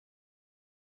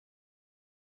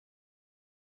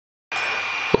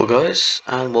Hello guys,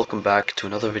 and welcome back to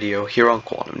another video here on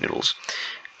Quantum Noodles.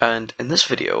 And in this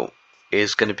video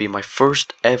is going to be my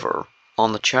first ever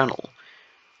on the channel,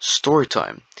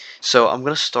 Storytime. So I'm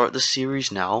going to start this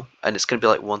series now, and it's going to be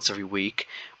like once every week,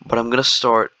 but I'm going to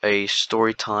start a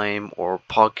Storytime or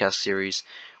podcast series,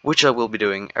 which I will be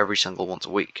doing every single once a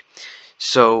week.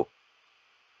 So,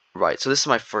 so this is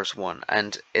my first one,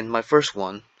 and in my first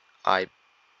one, I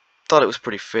thought it was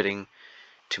pretty fitting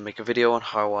to make a video on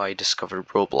how I discovered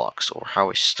Roblox, or how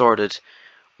I started,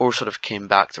 or sort of came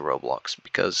back to Roblox,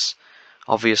 because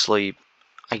obviously,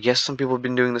 I guess some people have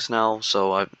been doing this now,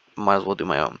 so I might as well do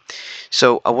my own.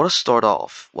 So I want to start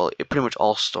off, well, it pretty much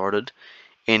all started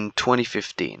in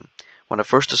 2015, when I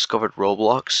first discovered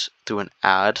Roblox through an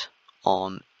ad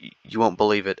on, you won't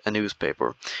believe it, a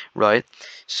newspaper, right?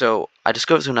 So I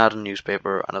discovered through an ad on a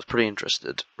newspaper, and I was pretty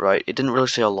interested, right? It didn't really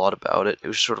say a lot about it, it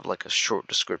was sort of like a short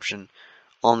description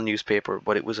on the newspaper,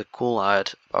 but it was a cool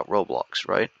ad about Roblox,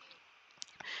 right?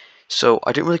 So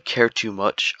I didn't really care too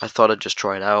much. I thought I'd just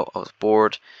try it out. I was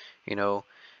bored, you know.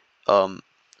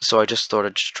 So I just thought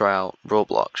I'd just try out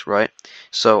Roblox, right?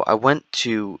 So I went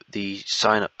to the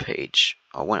sign up page.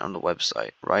 I went on the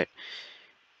website, right?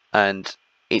 And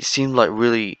it seemed like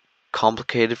really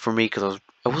complicated for me because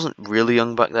I wasn't really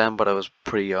young back then, but I was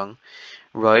pretty young,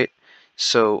 right?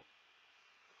 So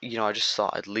I just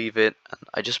thought I'd leave it, and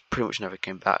I just pretty much never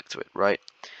came back to it, right?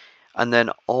 And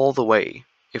then all the way,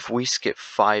 if we skip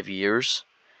 5 years,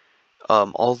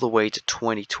 all the way to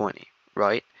 2020,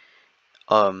 right?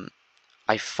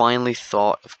 I finally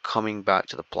thought of coming back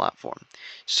to the platform.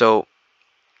 So,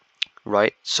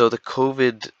 so the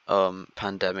COVID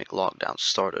pandemic lockdown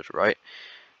started, right?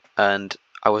 And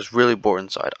I was really bored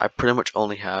inside. I pretty much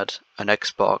only had an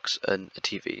Xbox and a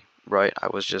TV, right? I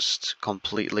was just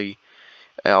completely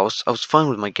I was fine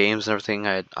with my games and everything.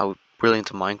 I was really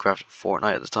into Minecraft and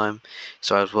Fortnite at the time,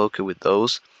 so I was well good with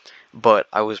those. But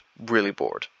I was really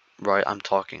bored, right? I'm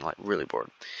talking like really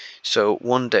bored. So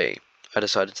one day I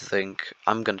decided to think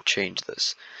I'm gonna change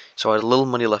this. So I had a little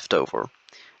money left over,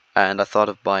 and I thought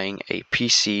of buying a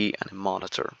PC and a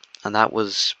monitor. And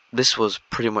this was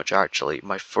pretty much actually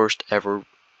my first ever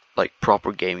like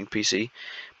proper gaming PC.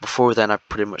 Before then I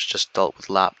pretty much just dealt with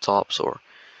laptops or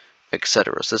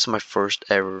etc. So this is my first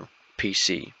ever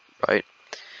PC, right?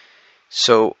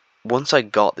 So once I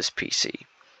got this PC,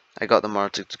 I got the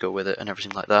monitor to go with it and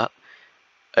everything like that,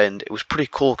 and it was pretty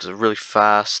cool because it was really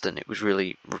fast and it was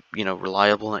really,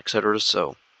 reliable and etc.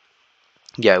 So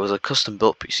yeah, it was a custom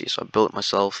built PC, so I built it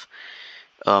myself.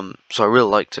 So I really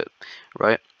liked it,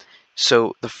 right?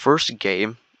 So the first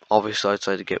game, obviously, I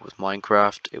decided to get with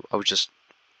Minecraft. I was just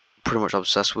pretty much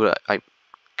obsessed with it. I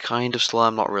kind of still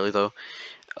am, not really though.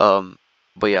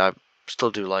 But yeah, I still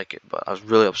do like it, but I was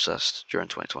really obsessed during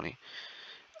 2020.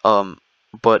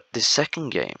 But the second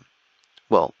game,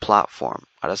 well, platform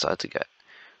I decided to get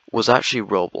was actually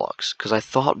Roblox, because I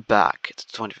thought back to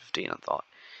 2015 and thought,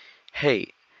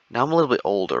 hey, now I'm a little bit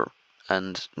older,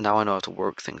 and now I know how to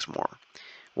work things more.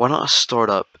 Why not I start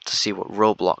up to see what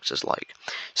Roblox is like?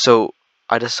 So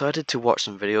I decided to watch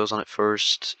some videos on it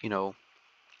first. The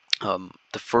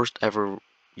first ever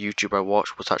YouTuber I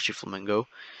watched was actually Flamingo.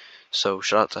 So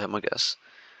shout out to him, I guess.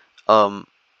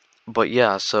 But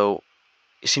yeah, so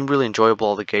it seemed really enjoyable.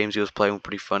 All the games he was playing were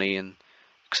pretty funny and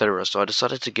etc. So I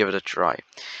decided to give it a try.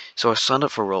 So I signed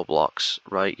up for Roblox,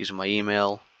 right, using my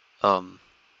email.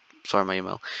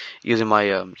 Using my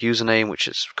username, which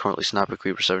is currently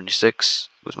SnapperCreeper76.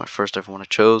 It was my first ever one I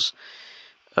chose,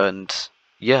 and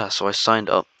yeah, so I signed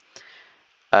up,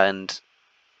 and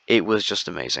it was just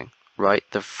amazing, right?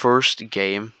 The first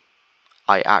game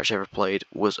I actually ever played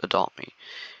was Adopt Me.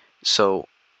 So,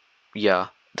 yeah,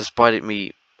 despite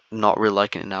me not really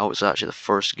liking it now, it was actually the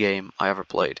first game I ever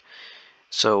played.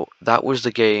 So, that was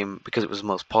the game, because it was the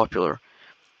most popular.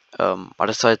 I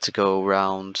decided to go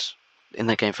around in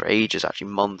that game for ages,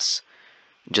 actually months,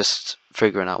 just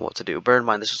figuring out what to do. Bear in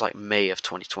mind, this was like May of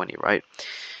 2020, right?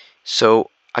 So,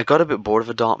 I got a bit bored of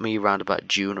Adopt Me around about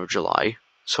June or July,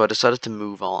 so I decided to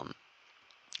move on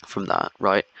from that,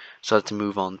 right? So I had to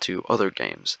move on to other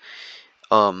games.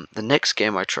 The next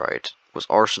game I tried was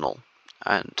Arsenal,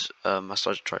 and I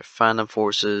started to try Phantom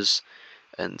Forces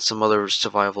and some other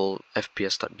survival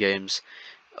FPS type games.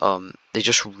 They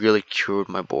just really cured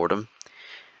my boredom,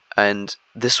 and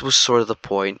this was sort of the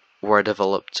point where I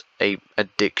developed a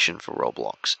addiction for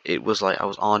Roblox. It was like I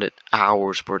was on it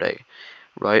hours per day,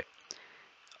 right?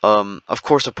 Of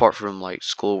course, apart from like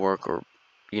schoolwork or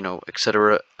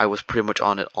etc., I was pretty much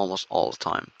on it almost all the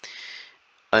time.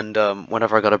 And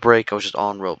whenever I got a break, I was just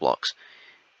on Roblox.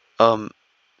 Um,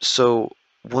 so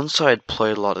once I had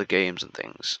played a lot of games and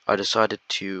things, I decided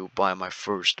to buy my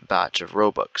first batch of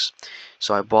Robux.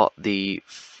 So I bought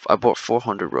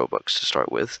 400 Robux to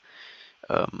start with,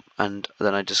 and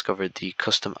then I discovered the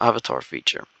custom avatar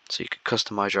feature. So you could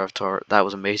customize your avatar. That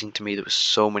was amazing to me. There was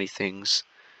so many things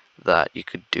that you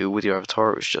could do with your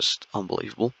avatar. It was just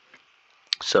unbelievable.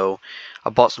 So I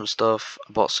bought some stuff.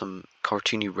 I bought some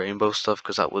cartoony rainbow stuff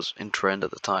because that was in trend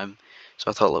at the time.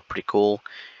 So I thought it looked pretty cool.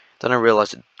 Then I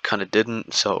realized it kind of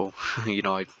didn't. So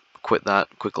I quit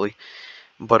that quickly.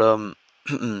 But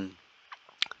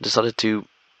decided to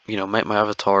make my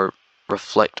avatar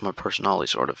reflect my personality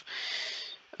sort of.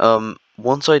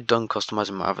 Once I'd done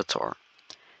customizing my avatar,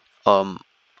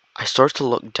 I started to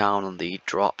look down on the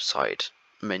drop side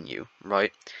menu,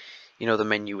 right? The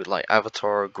menu with like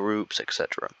avatar, groups,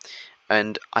 etc.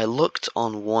 And I looked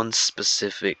on one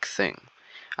specific thing,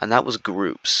 and that was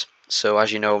groups. So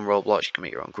as you know, in Roblox, you can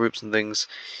make your own groups and things,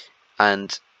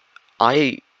 and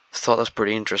I thought that's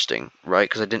pretty interesting, right?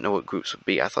 Because I didn't know what groups would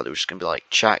be. I thought it was just gonna be like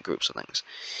chat groups and things.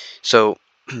 So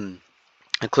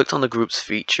I clicked on the groups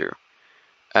feature,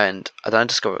 and then I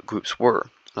discovered what groups were.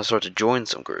 And I started to join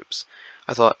some groups.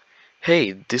 I thought,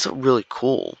 hey, these are really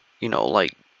cool.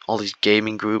 Like all these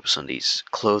gaming groups and these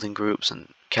clothing groups and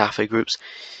cafe groups,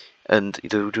 and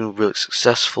they were doing really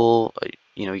successful.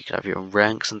 You could have your own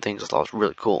ranks and things. I thought it was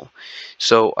really cool.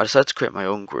 So I decided to create my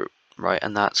own group, right?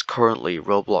 And that's currently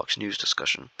Roblox news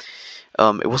discussion.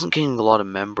 It wasn't getting a lot of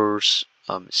members.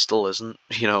 It still isn't,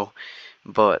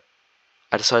 but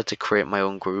I decided to create my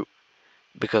own group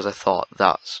because I thought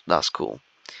that's cool,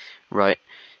 right?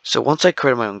 So once I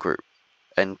created my own group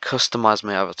and customized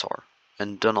my avatar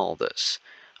and done all this,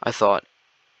 I thought,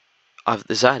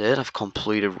 is that it? I've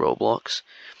completed Roblox.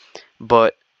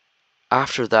 But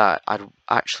after that, I'd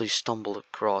actually stumbled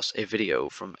across a video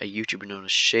from a YouTuber known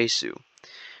as Shaysu,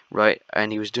 right?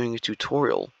 And he was doing a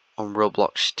tutorial on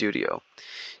Roblox Studio.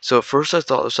 So at first I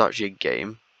thought it was actually a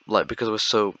game, like because I was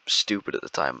so stupid at the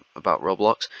time about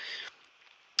Roblox.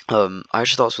 I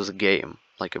actually thought this was a game,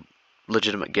 like a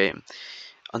legitimate game,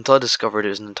 until I discovered it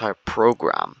was an entire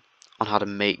program on how to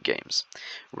make games,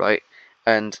 right?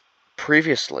 And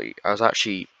previously, I was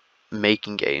actually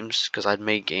making games because I'd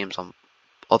made games on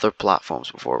other platforms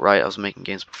before, right? I was making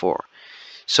games before,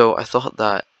 so I thought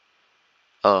that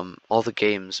all the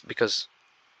games, because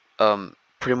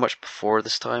pretty much before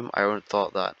this time, I only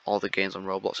thought that all the games on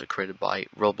Roblox are created by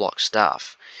Roblox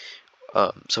staff,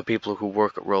 so people who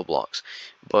work at Roblox.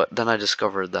 But then I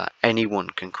discovered that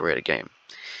anyone can create a game.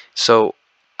 So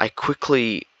I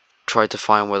quickly tried to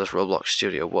find where this Roblox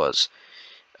Studio was,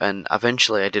 and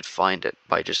eventually I did find it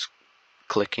by just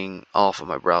clicking off of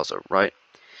my browser, right?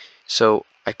 So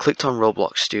I clicked on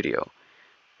Roblox Studio,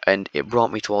 and it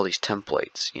brought me to all these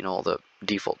templates, all the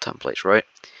default templates, right?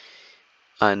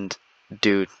 And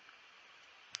dude,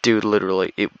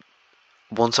 literally,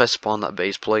 once I spawned that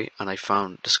base plate and I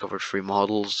discovered free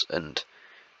models and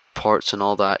parts and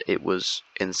all that, it was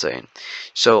insane.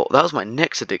 So that was my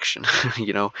next addiction,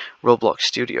 Roblox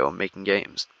Studio and making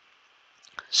games.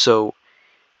 So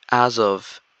as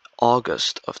of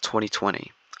August of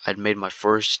 2020, I'd made my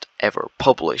first ever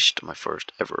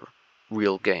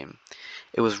real game.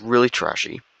 It was really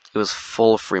trashy. It was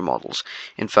full of free models.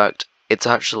 In fact, it's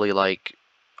actually like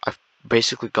I've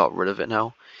basically got rid of it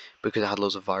now because it had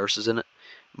loads of viruses in it.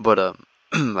 But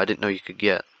I didn't know you could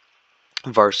get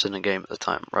viruses in a game at the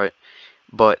time, right?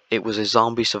 But it was a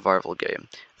zombie survival game.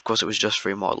 Of course, it was just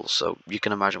free models, so you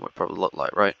can imagine what it probably looked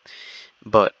like, right?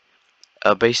 But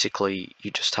basically,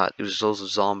 it was those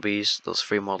zombies, those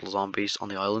free model zombies on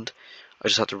the island. I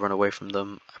just had to run away from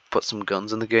them. I put some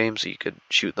guns in the game so you could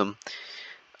shoot them.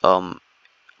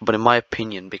 But in my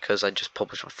opinion, because I just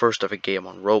published my first ever game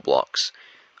on Roblox,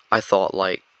 I thought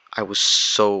like I was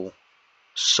so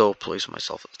pleased with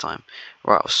myself at the time.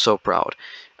 Right, I was so proud.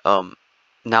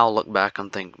 Now I look back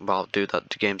and think, wow, dude,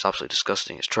 that the game's absolutely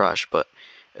disgusting. It's trash. But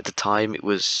at the time, it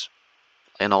was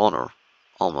an honor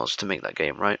almost to make that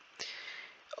game, right?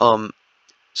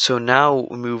 So now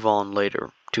we move on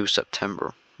later to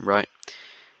September, right?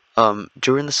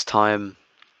 During this time,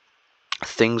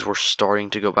 things were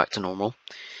starting to go back to normal.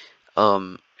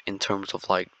 In terms of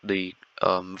like the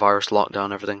virus lockdown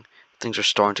and everything, things are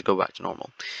starting to go back to normal.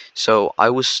 So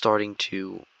I was starting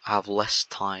to have less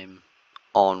time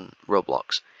on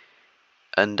Roblox,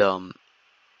 and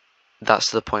that's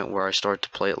to the point where I started to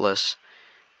play it less,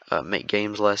 make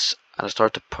games less, and I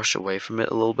started to push away from it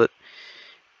a little bit.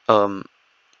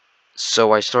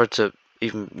 So I started to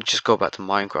even just go back to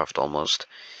Minecraft almost.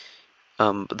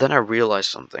 But then I realized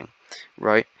something,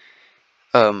 right?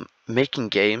 Making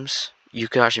games, you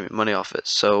can actually make money off it.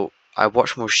 So I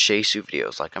watched more Sheisu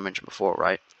videos, like I mentioned before,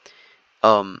 right?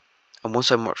 Um, and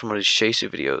once I watched one of these Sheisu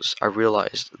videos, I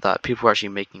realized that people were actually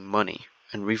making money,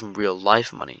 and even real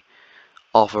life money,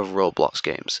 off of Roblox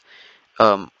games.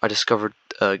 I discovered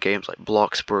games like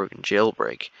Bloxburg and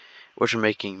Jailbreak, which are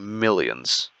making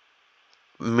millions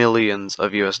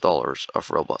of US dollars of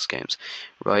Roblox games,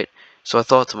 right? So I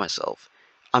thought to myself,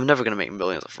 I'm never going to make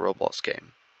millions of a Roblox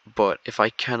game, but if I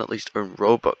can at least earn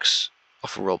Robux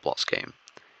off a Roblox game,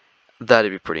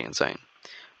 that'd be pretty insane,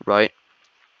 right?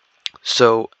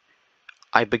 So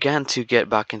I began to get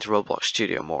back into Roblox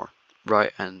Studio more,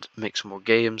 right, and make some more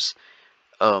games.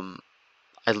 Um,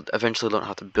 I eventually learned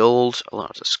how to build, I learned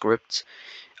how to script.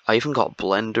 I even got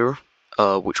Blender,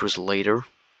 which was later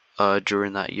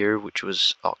during that year, which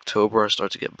was October. I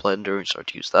started to get Blender and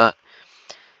started to use that.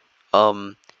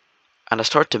 Um, and I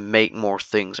started to make more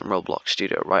things in Roblox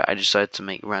Studio, right? I decided to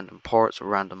make random parts or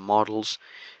random models.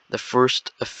 The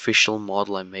first official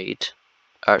model I made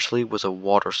actually was a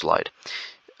water slide.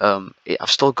 I've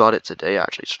still got it today,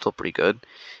 actually. It's still pretty good.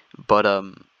 But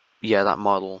yeah, that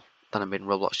model that I made in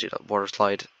Roblox Studio, that water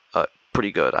slide,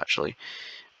 pretty good actually.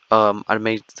 Then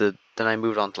I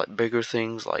moved on to like bigger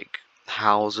things like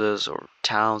houses or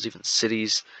towns, even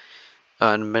cities,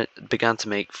 and began to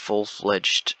make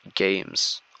full-fledged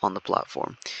games on the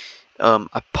platform.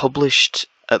 I published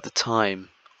at the time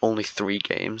only three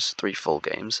full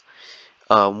games.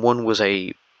 One was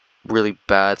a really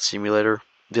bad simulator.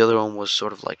 The other one was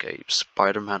sort of like a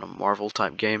Spider-Man or Marvel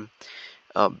type game.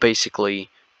 Basically,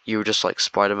 you were just like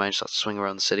Spider-Man, just have to swing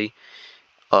around the city.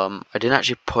 I didn't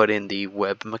actually put in the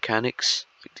web mechanics,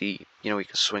 like you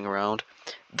can swing around.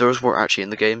 Those weren't actually in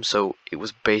the game, so it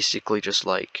was basically just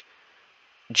like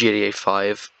GTA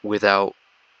 5 without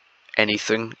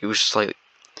anything. It was just like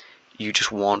you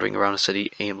just wandering around a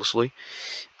city aimlessly.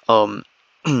 Um,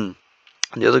 the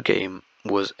other game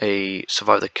was a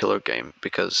Survive the Killer game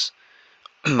because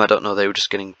I don't know, they were just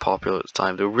getting popular at the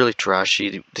time. They were really trashy.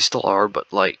 They still are,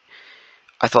 but like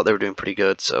I thought they were doing pretty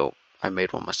good, so I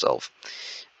made one myself.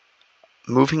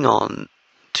 Moving on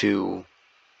to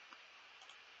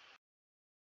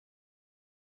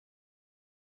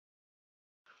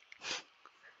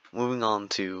moving on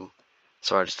to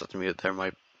sorry, I just had to mute there.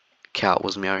 My cat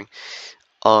was meowing.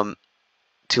 Um,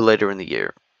 to later in the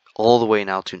year, all the way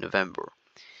now to November.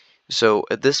 So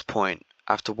at this point,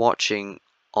 after watching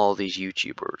all these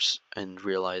YouTubers and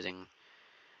realizing,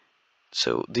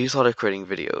 so these are creating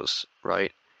videos,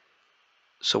 right?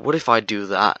 So what if I do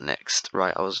that next,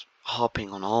 right? I was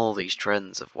hopping on all these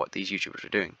trends of what these YouTubers are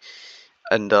doing,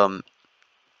 and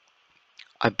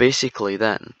I basically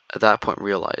then at that point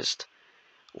realized,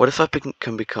 what if I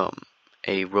can become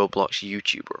a Roblox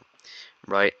YouTuber,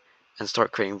 right? And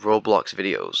start creating Roblox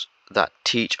videos that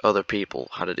teach other people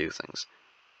how to do things.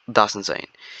 That's insane.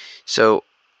 So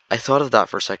I thought of that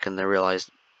for a second and I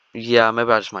realized, yeah,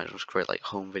 maybe I just might just create like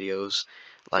home videos,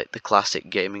 like the classic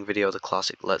gaming video, the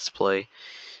classic Let's Play.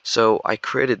 So I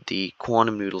created the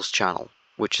Quantum Noodles channel,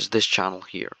 which is this channel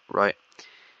here, right?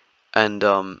 And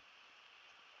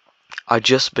I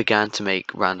just began to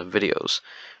make random videos,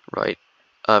 right?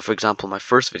 For example, my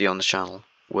first video on this channel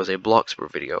was a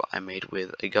Bloxburg video I made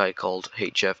with a guy called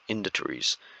HF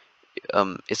Industries.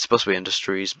 It's supposed to be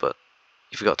Industries, but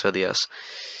you forgot to add the S.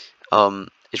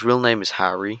 His real name is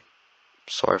Harry.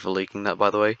 Sorry for leaking that, by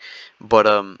the way.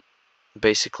 But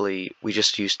basically, we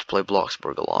just used to play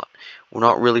Bloxburg a lot. We're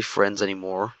not really friends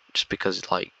anymore, just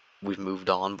because like we've moved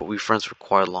on. But we were friends for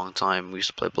quite a long time. We used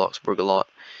to play Bloxburg a lot,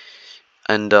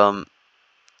 and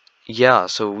yeah.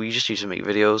 So we just used to make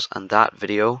videos, and that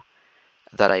video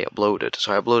that I uploaded.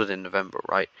 So I uploaded in November,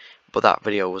 right? But that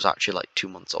video was actually like 2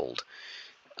 months old.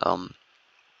 Um,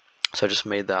 so I just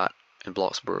made that in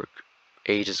Bloxburg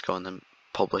ages ago, and then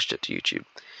published it to YouTube.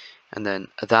 And then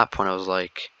at that point I was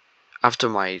like, after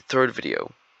my third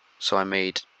video, so I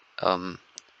made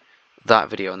that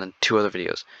video and then two other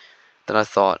videos, then I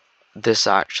thought this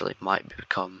actually might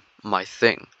become my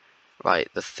thing, right?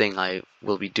 The thing I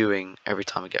will be doing every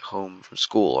time I get home from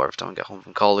school or every time I get home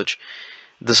from college.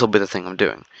 This will be the thing I'm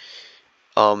doing.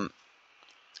 Um,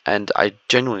 and I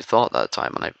genuinely thought that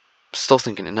time, and I'm still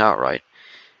thinking it now, right?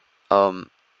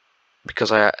 Um,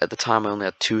 because at the time I only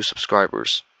had 2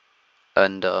 subscribers,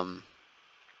 and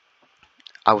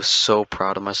I was so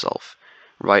proud of myself,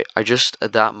 right? I just,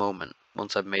 at that moment,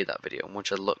 once I made that video, and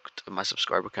once I looked at my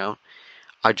subscriber count,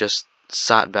 I just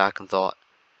sat back and thought,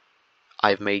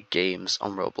 I've made games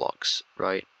on Roblox,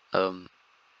 right?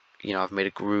 I've made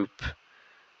a group,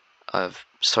 I've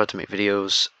started to make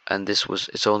videos, and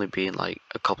it's only been like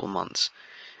a couple months.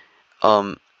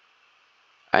 Um,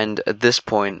 and at this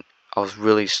point, I was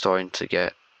really starting to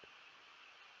get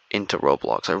into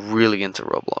Roblox, like really into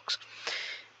Roblox.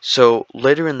 So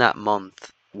later in that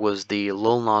month was the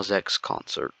Lil Nas X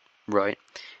concert, right?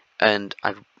 And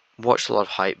I watched a lot of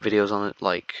hype videos on it,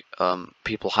 like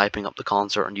people hyping up the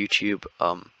concert on YouTube.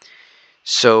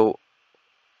 So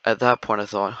at that point I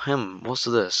thought, what's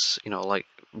this? You know, like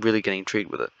really getting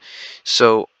intrigued with it.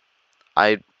 So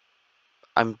I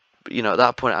I'm at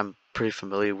that point I'm pretty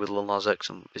familiar with Lil Nas X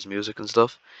and his music and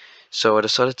stuff. So I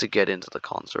decided to get into the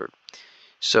concert.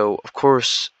 So of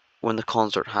course when the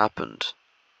concert happened,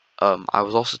 I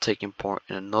was also taking part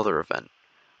in another event,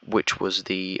 which was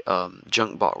the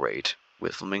Junkbot raid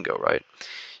with Flamingo, right?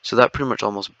 So that pretty much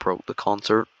almost broke the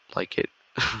concert, like it,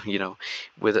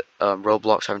 with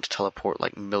Roblox having to teleport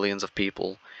like millions of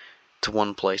people to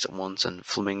one place at once, and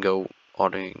Flamingo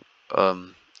ordering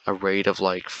a raid of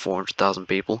like 400,000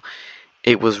 people.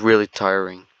 It was really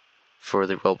tiring for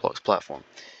the Roblox platform,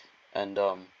 and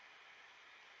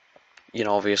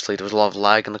obviously there was a lot of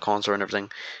lag in the concert and everything,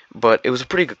 but it was a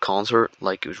pretty good concert.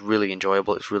 Like, it was really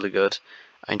enjoyable. It was really good.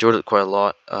 I enjoyed it quite a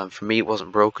lot. For me, it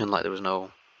wasn't broken. Like, there was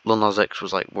no Lil Nas X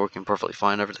was like working perfectly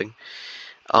fine and everything.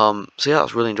 So yeah, it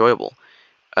was really enjoyable.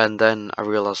 And then I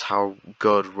realized how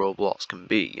good Roblox can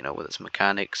be. With its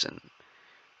mechanics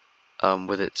and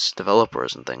with its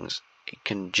developers and things, it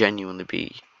can genuinely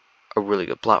be a really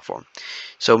good platform.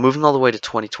 So moving all the way to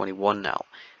 2021 now,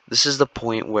 this is the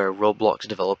point where Roblox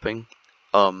developing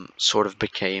sort of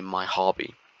became my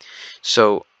hobby.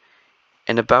 So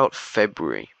in about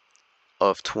February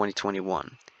of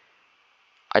 2021,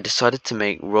 I decided to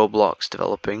make Roblox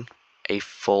developing a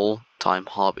full-time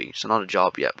hobby. So not a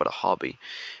job yet, but a hobby,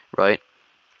 right?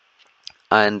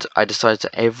 And I decided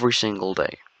to every single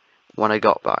day when I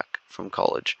got back from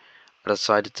college, I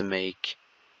decided to make,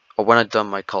 or when I'd done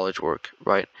my college work,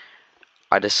 right?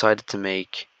 I decided to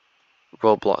make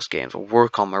Roblox games or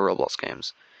work on my Roblox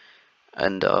games,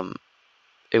 and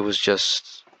it was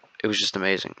just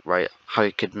amazing, right? How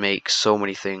you could make so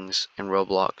many things in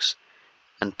Roblox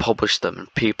and publish them,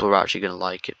 and people are actually gonna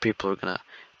like it. People are gonna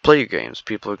play your games.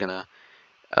 People are gonna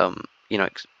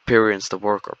experience the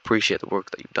work or appreciate the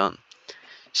work that you've done.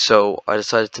 So I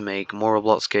decided to make more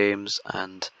Roblox games,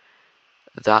 and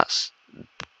that's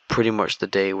pretty much the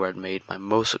day where I'd made my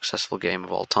most successful game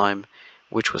of all time,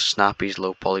 which was Snappy's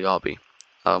Low Poly Obby,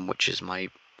 which is my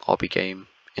hobby game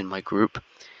in my group.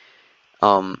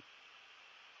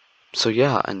 So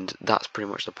yeah, and that's pretty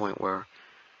much the point where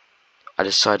I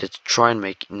decided to try and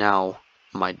make now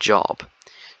my job.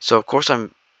 So of course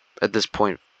I'm at this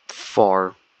point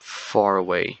far, far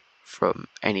away from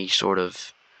any sort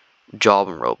of job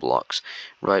in Roblox,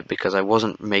 right? Because I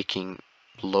wasn't making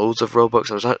loads of Robux.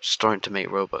 I was actually starting to make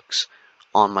Robux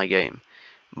on my game,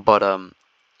 but I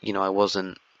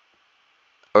wasn't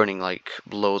earning like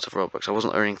loads of Robux. I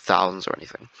wasn't earning thousands or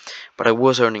anything, but I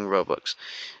was earning Robux.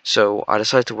 So I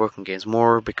decided to work on games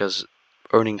more because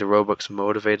earning the Robux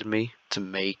motivated me to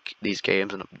make these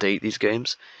games and update these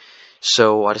games.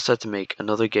 So I decided to make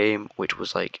another game, which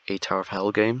was like a Tower of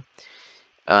Hell game,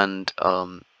 and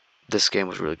this game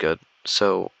was really good.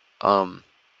 So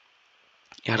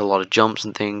it had a lot of jumps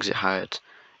and things. It had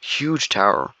huge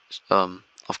tower,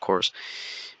 of course,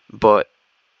 but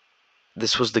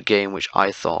this was the game which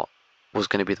I thought was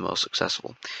going to be the most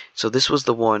successful. So this was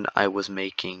the one I was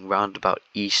making round about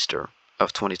Easter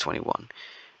of 2021,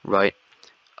 right?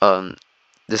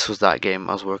 This was that game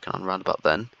I was working on round about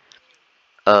then.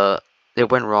 It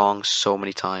went wrong so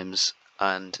many times,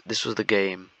 and this was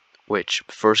the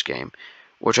first game,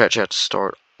 which I actually had to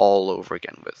start all over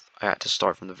again with. I had to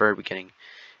start from the very beginning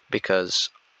because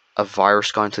a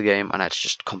virus got into the game, and I had to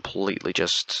just completely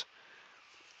just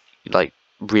like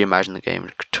reimagine the game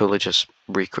and totally just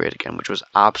recreate again, which was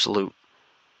absolute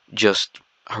just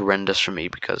horrendous for me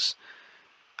because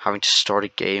having to start a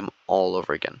game all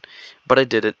over again. But I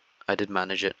did it. I did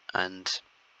manage it, and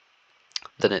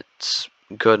then it's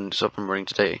good and it's up and running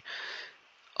today.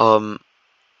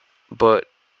 But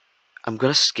I'm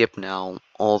gonna skip now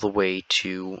all the way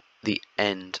to the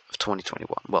end of 2021.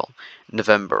 Well,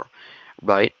 November,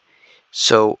 right?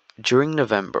 So during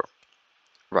November,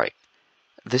 right,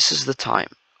 this is the time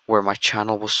where my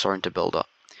channel was starting to build up.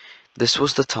 This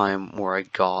was the time where I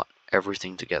got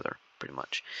everything together, pretty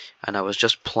much, and I was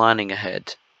just planning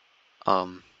ahead. I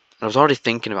was already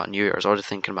thinking about New Year. I was already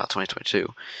thinking about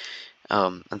 2022,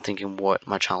 and thinking what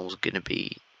my channel was gonna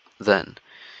be then.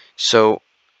 So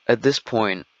at this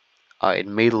point, I had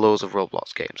made loads of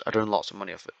Roblox games. I'd earned lots of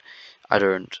money off it. I'd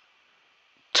earned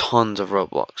tons of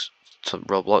Robux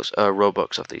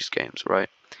of these games, right?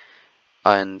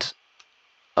 And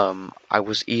I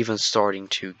was even starting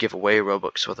to give away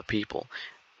Robux to other people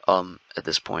at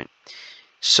this point.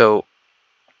 So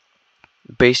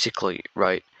basically,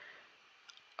 right,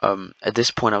 at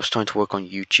this point I was starting to work on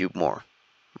YouTube more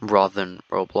rather than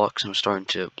Roblox, and I was starting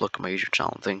to look at my YouTube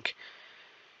channel and think,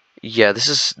 yeah, this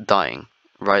is dying,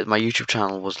 right? My YouTube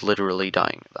channel was literally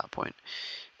dying at that point.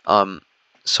 Um,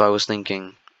 so I was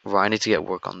thinking, right, I need to get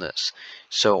work on this.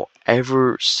 So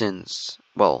ever since,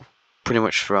 well, pretty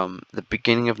much from the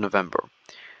beginning of November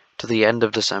to the end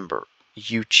of December,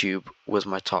 YouTube was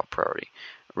my top priority,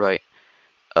 right?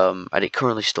 And it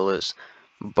currently still is,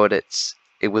 but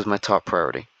it was my top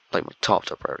priority, like my top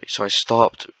priority. So I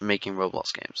stopped making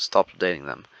Roblox games, stopped updating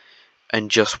them,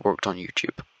 and just worked on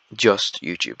YouTube, just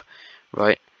YouTube,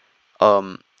 right?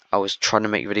 I was trying to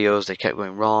make videos, they kept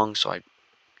going wrong, so I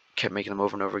kept making them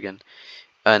over and over again,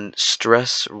 and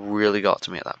stress really got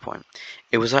to me at that point.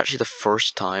 It was actually the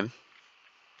first time,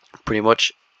 pretty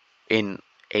much in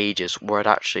ages, where I'd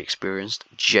actually experienced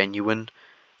genuine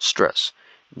stress.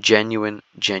 Genuine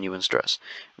stress,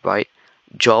 right?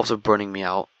 Jobs were burning me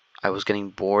out. I was getting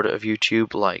bored of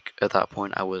YouTube. Like, at that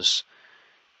point, it was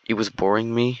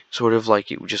boring me, sort of, like,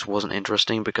 it just wasn't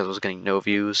interesting because I was getting no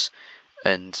views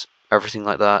and everything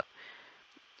like that.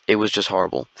 It was just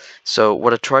horrible. So,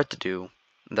 what I tried to do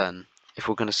then, if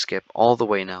we're going to skip all the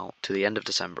way now to the end of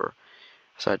December,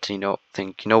 I decided to,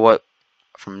 think, you know what,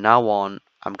 from now on,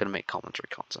 I'm going to make commentary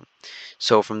content.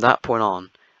 So from that point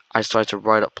on, I started to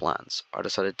write up plans. I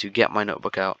decided to get my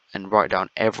notebook out and write down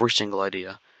every single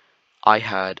idea I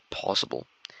had possible,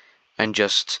 and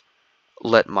just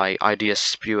let my ideas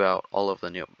spew out all over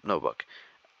the notebook,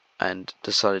 and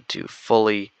decided to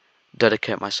fully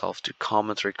dedicate myself to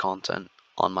commentary content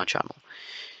on my channel.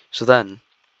 So then,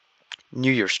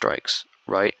 New Year strikes,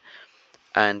 right?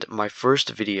 And my first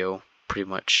video, pretty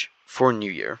much for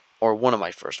New Year, or one of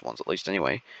my first ones at least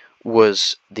anyway,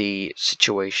 was the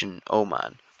situation, oh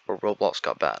man, where Roblox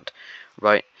got banned,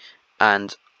 right?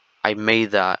 And I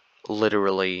made that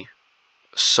literally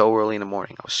so early in the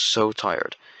morning. I was so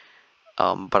tired.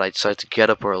 But I decided to get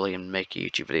up early and make a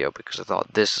YouTube video because I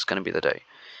thought this is going to be the day.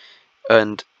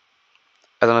 And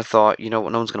then I thought, you know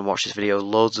what, no one's going to watch this video.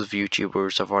 Loads of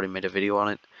YouTubers have already made a video on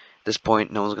it. At this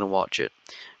point, no one's going to watch it,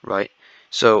 right?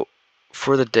 So,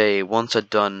 for the day, once I'd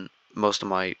done most of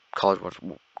my college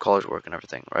work and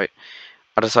everything, right,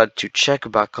 I decided to check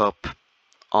back up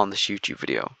on this YouTube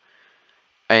video.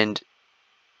 And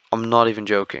I'm not even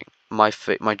joking. My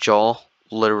jaw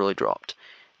literally dropped.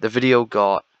 The video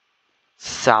got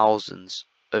thousands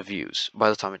of views by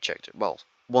the time I checked it. Well,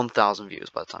 1,000 views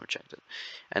by the time I checked it.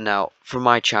 And now, for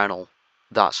my channel,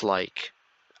 that's like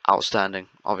outstanding.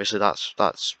 Obviously,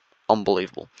 that's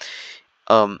unbelievable.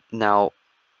 Now,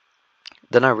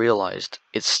 then I realized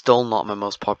it's still not my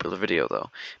most popular video though,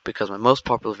 because my most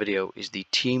popular video is the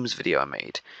Teams video I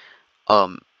made,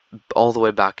 all the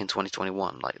way back in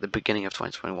 2021, like the beginning of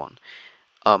 2021,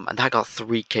 and that got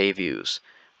 3K views,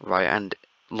 right? And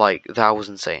like that was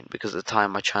insane because at the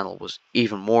time my channel was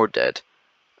even more dead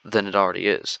than it already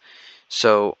is.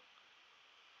 So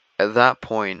at that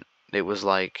point, it was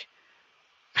like,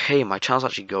 hey, my channel's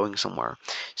actually going somewhere.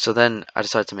 So then I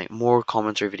decided to make more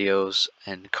commentary videos,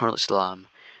 and currently still am,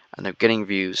 and they're getting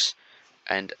views.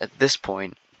 And at this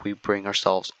point, we bring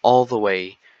ourselves all the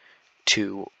way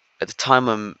to, at the time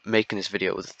I'm making this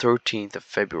video, it was the 13th of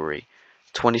February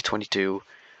 2022,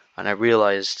 and I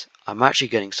realized I'm actually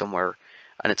getting somewhere,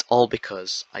 and it's all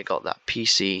because I got that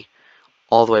PC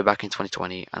all the way back in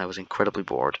 2020, and I was incredibly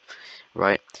bored,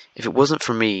 right? If it wasn't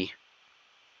for me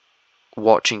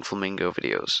watching Flamingo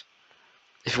videos,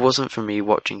 if it wasn't for me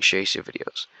watching Shacer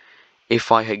videos,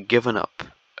 if I had given up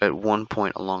at one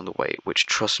point along the way, which,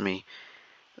 trust me,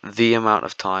 the amount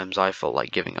of times I felt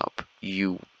like giving up,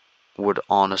 you would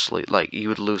honestly, like, you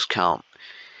would lose count.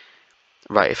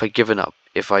 Right, if I'd given up,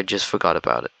 if I just forgot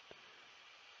about it,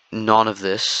 none of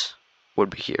this would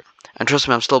be here. And trust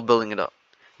me, I'm still building it up.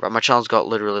 Right, my channel's got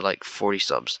literally like 40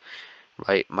 subs.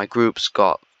 Right, my group's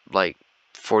got like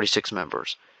 46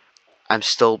 members. I'm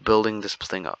still building this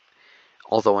thing up.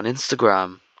 Although on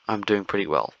Instagram, I'm doing pretty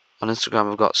well. On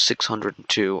Instagram, I've got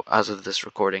 602 as of this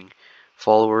recording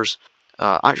followers.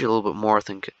 Actually, a little bit more, I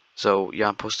think. So yeah,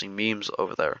 I'm posting memes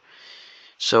over there.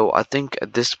 So I think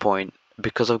at this point,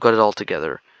 because I've got it all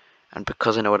together, and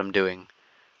because I know what I'm doing,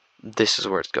 this is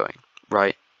where it's going,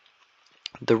 right?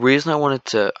 The reason I wanted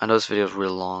to, I know this video is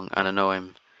really long, and I know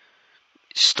I'm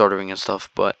stuttering and stuff,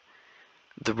 but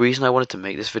the reason I wanted to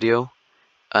make this video,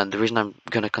 and the reason I'm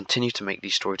going to continue to make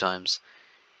these story times,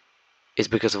 is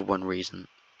because of one reason,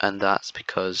 and that's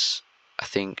because I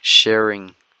think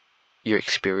sharing your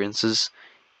experiences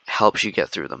helps you get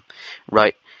through them,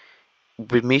 right?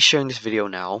 With me sharing this video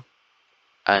now,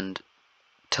 and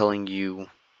telling you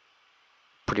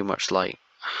pretty much like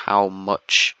how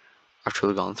much I've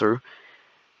truly gone through,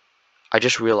 I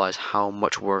just realized how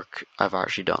much work I've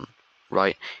actually done,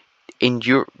 right? In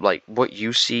your, like, what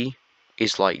you see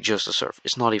is like just the surface.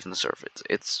 It's not even the surface.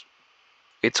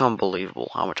 It's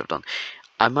unbelievable how much I've done.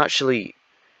 I'm actually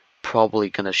probably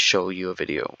gonna show you a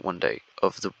video one day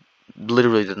of the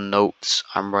literally the notes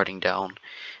I'm writing down,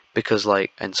 because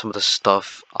like, and some of the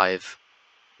stuff I've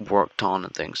worked on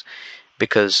and things,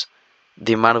 because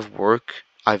the amount of work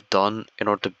I've done in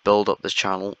order to build up this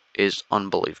channel is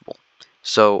unbelievable.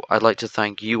 So I'd like to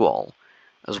thank you all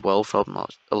as well for helping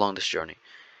us along this journey.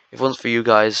 If it wasn't for you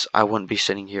guys, I wouldn't be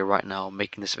sitting here right now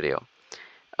making this video.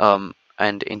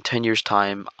 And in 10 years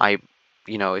time, if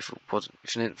it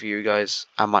wasn't for you guys,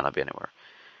 I might not be anywhere,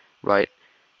 right?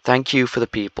 Thank you for the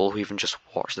people who even just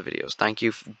watch the videos. Thank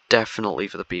you definitely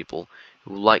for the people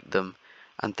who like them,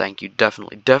 and thank you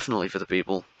definitely for the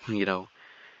people,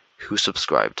 who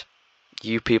subscribed.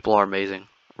 You people are amazing,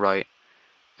 right?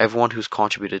 Everyone who's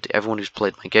contributed, everyone who's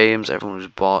played my games, everyone who's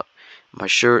bought my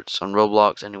shirts on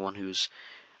Roblox, anyone who's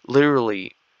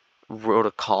literally wrote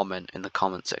a comment in the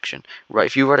comment section, right?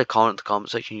 If you write a comment in the comment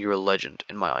section, you're a legend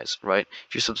in my eyes, right?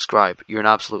 If you subscribe, you're an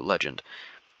absolute legend.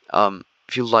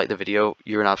 If you like the video,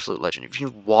 you're an absolute legend. If you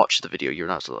watch the video, you're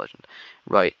an absolute legend,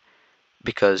 right?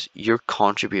 Because you're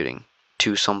contributing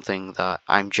to something that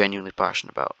I'm genuinely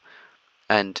passionate about.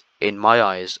 And in my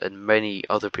eyes, and many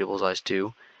other people's eyes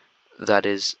too, that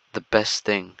is the best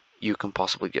thing you can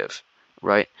possibly give,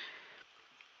 right?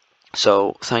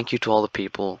 So thank you to all the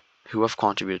people who have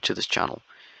contributed to this channel,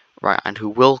 right, and who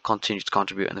will continue to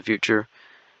contribute in the future.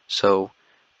 So,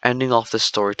 ending off this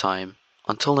story time,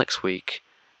 until next week,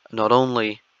 not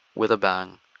only with a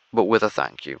bang, but with a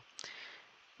thank you.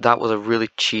 That was a really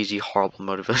cheesy, horrible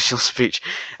motivational speech.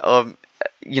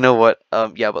 You know what?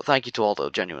 Yeah, but thank you to all though,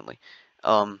 genuinely.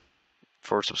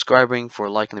 For subscribing, for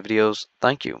liking the videos,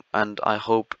 thank you. And I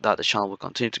hope that the channel will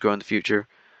continue to grow in the future.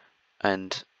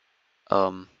 And,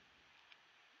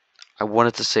 I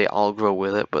wanted to say I'll grow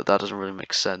with it, but that doesn't really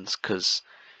make sense, because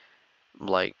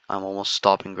like, I'm almost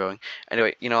stopping growing.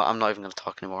 Anyway, I'm not even going to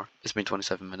talk anymore. It's been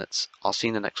 27 minutes. I'll see you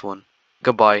in the next one.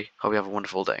 Goodbye. Hope you have a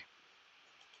wonderful day.